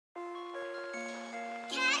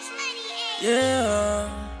Yeah,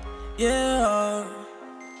 yeah.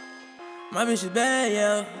 My bitch is bad,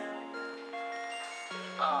 yeah.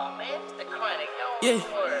 Oh man, it's the chronic.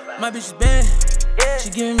 Yeah, my bitch is bad. She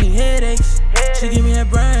giving me headaches. She give me that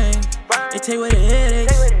brain. It take away the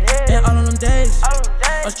headaches. And all of them days,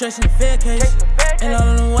 I'm stressing the fed case. And all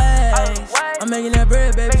of them ways, I'm making that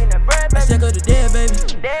bread, baby. I stack up the dead, baby.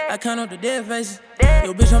 I count up the dead faces.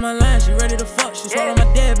 Yo, bitch on my line, she ready to fuck. She swallow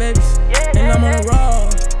my dead babies. And I'm on the roll.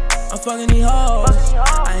 I'm fucking these hoes.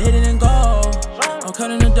 I hit it and go. I'm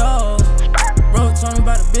cutting the dough. Bro told me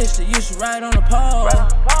about a bitch that used to ride on the pole.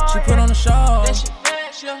 She put on the show. That shit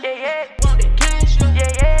fast, yeah. Want that cash,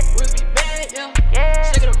 yeah. We be bad, yeah.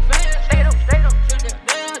 Stick it up fast, shoot that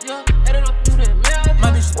down, yeah. Add it up through that math.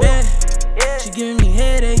 My bitch is bad. She giving me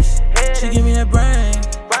headaches. She give me that brain.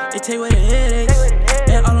 It take away the headaches.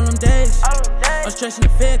 And all of them days, I'm stressing the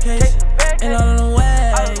fed case. And all of them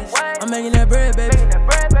ways, I'm making that bread, baby.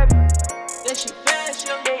 That shit fast,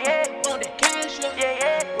 yeah. Want that cash,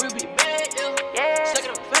 yeah. We be bad, yeah. Stick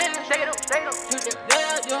it up fast, shoot that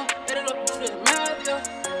down, yeah. Add it up through that math, yeah.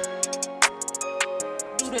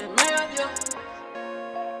 Do that math.